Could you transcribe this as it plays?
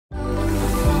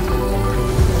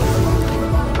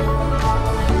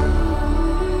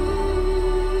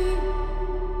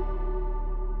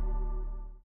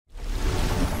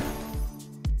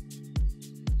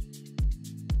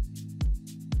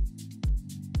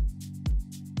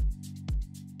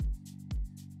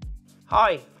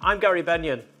Hi, I'm Gary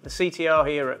Bennion, the CTO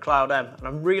here at CloudM, and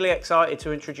I'm really excited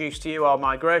to introduce to you our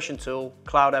migration tool,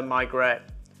 CloudM Migrate.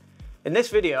 In this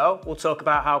video, we'll talk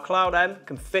about how CloudM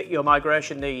can fit your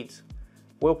migration needs.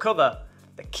 We'll cover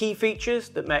the key features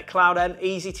that make CloudM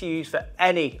easy to use for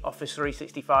any Office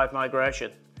 365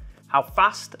 migration, how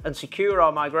fast and secure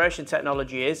our migration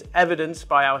technology is, evidenced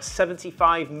by our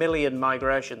 75 million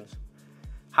migrations,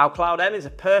 how CloudM is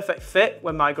a perfect fit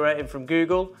when migrating from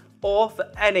Google or for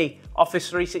any Office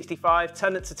 365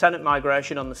 tenant-to-tenant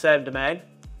migration on the same domain,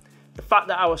 the fact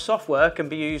that our software can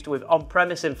be used with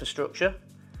on-premise infrastructure,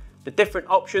 the different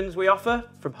options we offer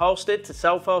from hosted to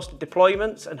self-hosted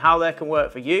deployments and how they can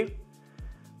work for you,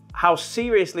 how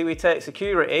seriously we take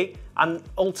security and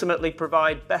ultimately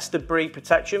provide best-of-breed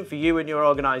protection for you and your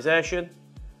organisation,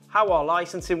 how our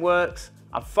licensing works,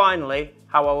 and finally,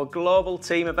 how our global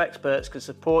team of experts can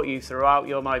support you throughout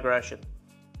your migration.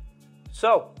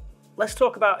 So, let's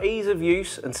talk about ease of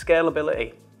use and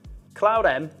scalability.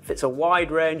 CloudM fits a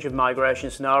wide range of migration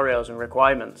scenarios and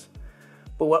requirements,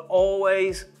 but we're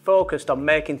always focused on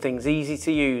making things easy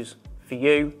to use for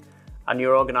you and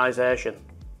your organisation.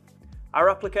 Our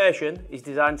application is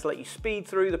designed to let you speed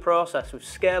through the process with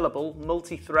scalable,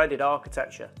 multi-threaded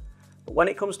architecture. But when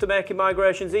it comes to making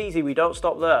migrations easy, we don't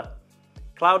stop there.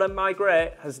 CloudM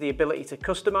Migrate has the ability to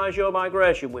customise your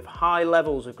migration with high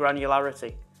levels of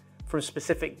granularity, from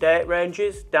specific date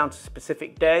ranges down to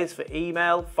specific days for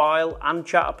email, file and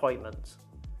chat appointments.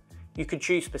 You can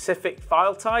choose specific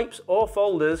file types or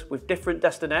folders with different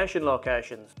destination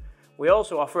locations. We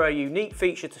also offer a unique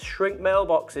feature to shrink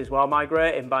mailboxes while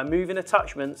migrating by moving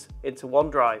attachments into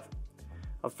OneDrive.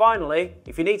 And finally,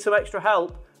 if you need some extra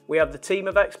help, we have the team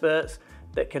of experts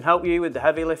that can help you with the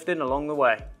heavy lifting along the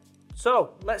way.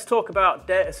 So let's talk about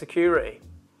data security.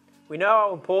 We know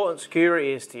how important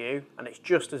security is to you, and it's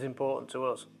just as important to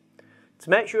us. To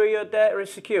make sure your data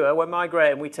is secure when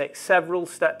migrating, we take several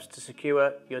steps to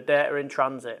secure your data in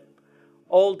transit.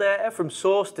 All data from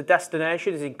source to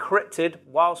destination is encrypted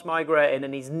whilst migrating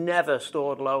and is never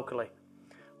stored locally.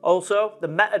 Also, the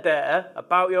metadata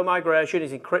about your migration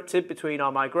is encrypted between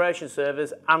our migration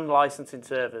servers and licensing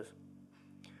servers.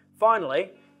 Finally,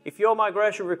 if your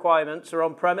migration requirements are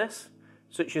on-premise,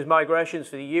 such as migrations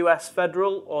for the US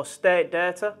federal or state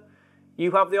data,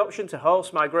 you have the option to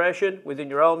host migration within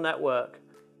your own network.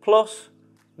 Plus,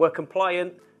 we're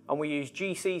compliant and we use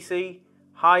GCC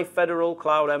high federal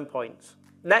cloud endpoints.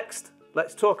 Next,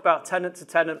 let's talk about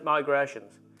tenant-to-tenant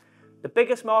migrations. The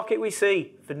biggest market we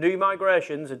see for new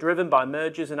migrations are driven by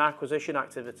mergers and acquisition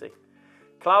activity.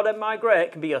 CloudM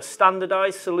Migrate can be your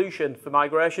standardized solution for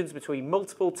migrations between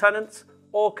multiple tenants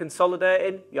or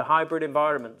consolidating your hybrid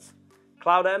environments.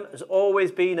 CloudM has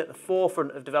always been at the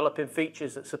forefront of developing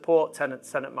features that support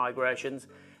tenant-to-tenant migrations,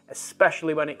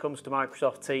 especially when it comes to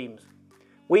Microsoft Teams.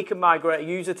 We can migrate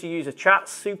user-to-user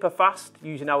chats super fast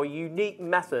using our unique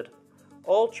method.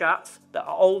 All chats that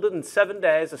are older than 7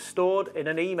 days are stored in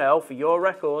an email for your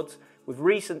records, with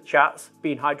recent chats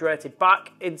being hydrated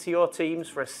back into your Teams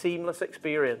for a seamless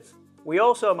experience. We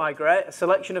also migrate a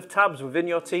selection of tabs within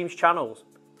your Teams channels,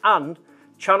 and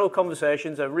channel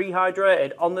conversations are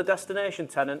rehydrated on the destination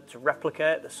tenant to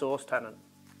replicate the source tenant.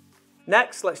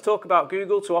 Next, let's talk about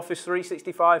Google to Office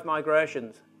 365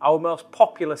 migrations, our most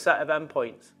popular set of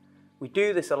endpoints. We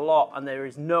do this a lot and there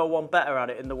is no one better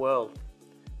at it in the world.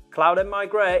 CloudM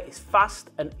Migrate is fast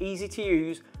and easy to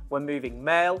use when moving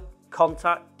mail,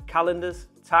 contact, calendars,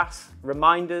 tasks,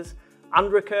 reminders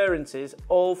and recurrences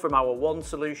all from our one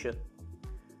solution.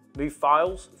 Move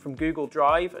files from Google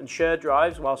Drive and shared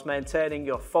drives whilst maintaining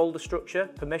your folder structure,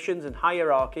 permissions and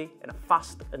hierarchy in a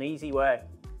fast and easy way.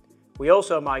 We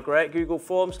also migrate Google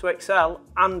Forms to Excel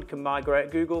and can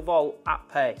migrate Google Vault at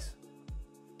pace.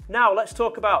 Now let's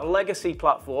talk about legacy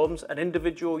platforms and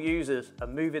individual users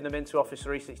and moving them into Office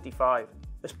 365.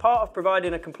 As part of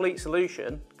providing a complete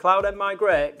solution, CloudM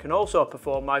Migrate can also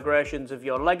perform migrations of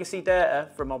your legacy data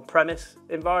from on-premise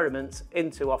environments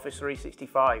into Office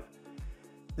 365.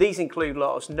 These include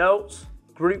Lotus Notes,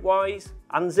 GroupWise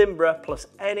and Zimbra plus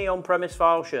any on-premise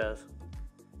file shares.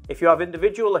 If you have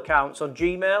individual accounts on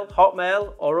Gmail,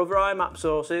 Hotmail or other IMAP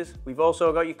sources, we've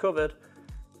also got you covered.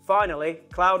 Finally,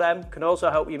 CloudM can also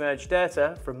help you merge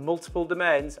data from multiple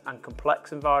domains and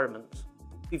complex environments.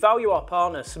 We value our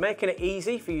partners, so making it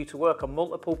easy for you to work on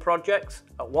multiple projects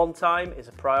at one time is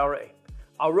a priority.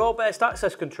 Our role-based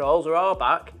access controls, or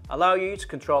RBAC, allow you to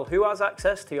control who has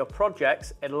access to your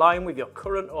projects in line with your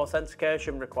current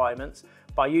authentication requirements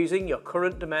by using your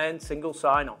current domain single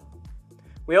sign-on.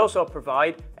 We also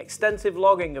provide extensive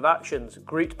logging of actions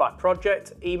grouped by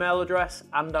project, email address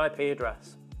and IP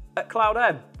address. At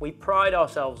CloudM, we pride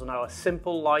ourselves on our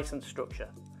simple license structure.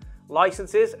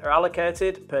 Licenses are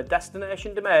allocated per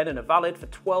destination domain and are valid for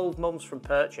 12 months from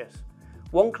purchase.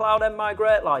 One CloudM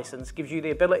Migrate license gives you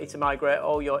the ability to migrate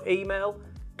all your email,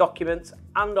 documents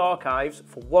and archives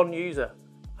for one user.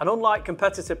 And unlike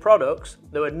competitor products,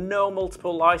 there are no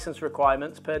multiple license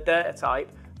requirements per data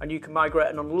type, and you can migrate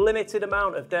an unlimited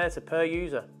amount of data per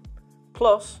user.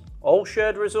 Plus, all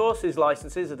shared resources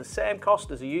licenses are the same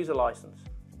cost as a user license.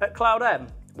 At CloudM,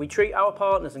 we treat our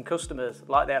partners and customers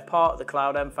like they are part of the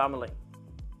CloudM family.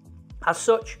 As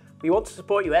such, we want to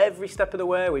support you every step of the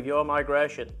way with your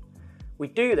migration. We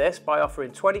do this by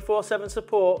offering 24/7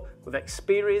 support with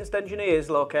experienced engineers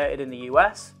located in the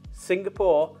US,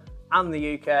 Singapore and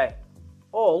the UK,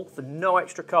 all for no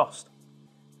extra cost.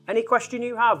 Any question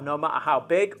you have, no matter how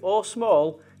big or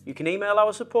small, you can email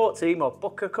our support team or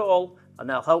book a call and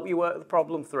they'll help you work the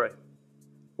problem through.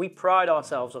 We pride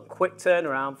ourselves on quick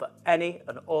turnaround for any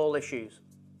and all issues.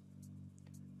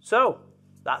 So,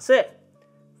 that's it.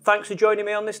 Thanks for joining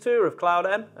me on this tour of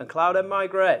CloudM and CloudM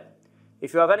Migrate.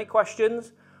 If you have any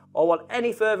questions or want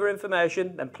any further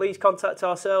information, then please contact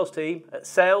our sales team at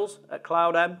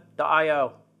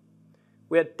sales@cloudm.io.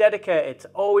 We are dedicated to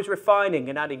always refining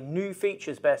and adding new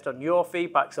features based on your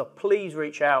feedback, so please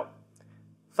reach out.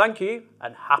 Thank you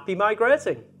and happy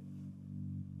migrating!